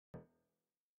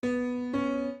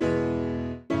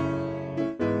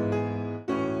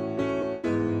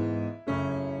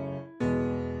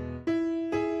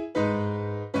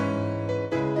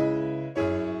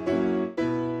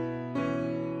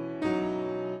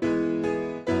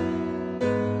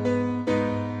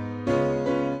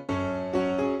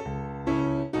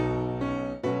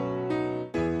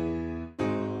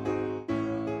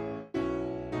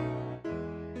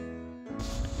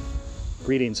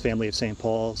Greetings, family of St.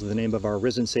 Paul's, in the name of our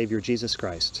risen Savior, Jesus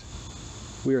Christ.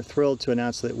 We are thrilled to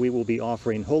announce that we will be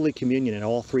offering Holy Communion in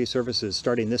all 3 services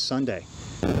starting this Sunday.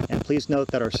 And please note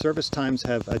that our service times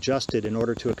have adjusted in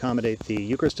order to accommodate the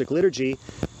Eucharistic liturgy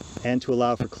and to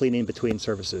allow for cleaning between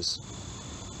services.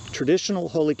 Traditional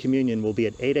Holy Communion will be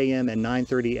at 8 a.m. and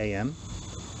 9:30 a.m.,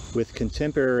 with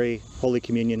contemporary Holy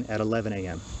Communion at 11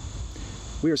 a.m.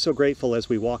 We are so grateful as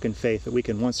we walk in faith that we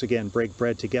can once again break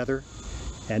bread together.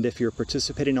 And if you're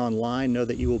participating online, know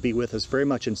that you will be with us very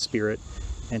much in spirit,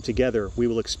 and together we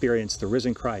will experience the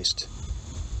risen Christ.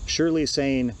 Surely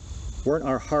saying, weren't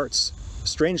our hearts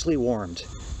strangely warmed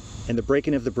in the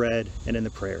breaking of the bread and in the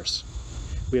prayers?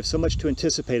 We have so much to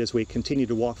anticipate as we continue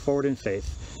to walk forward in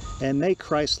faith, and may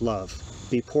Christ's love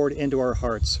be poured into our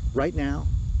hearts right now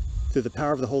through the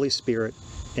power of the Holy Spirit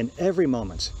in every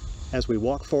moment as we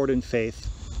walk forward in faith,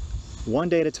 one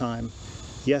day at a time,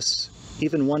 yes,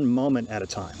 even one moment at a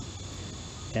time.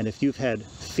 And if you've had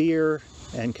fear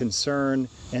and concern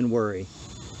and worry,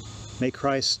 may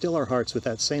Christ still our hearts with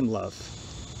that same love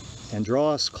and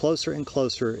draw us closer and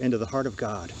closer into the heart of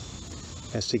God,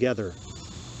 as together,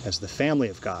 as the family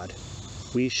of God,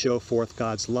 we show forth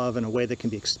God's love in a way that can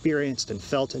be experienced and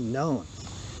felt and known.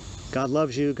 God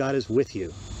loves you, God is with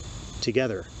you.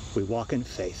 Together, we walk in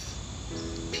faith.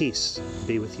 Peace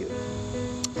be with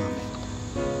you.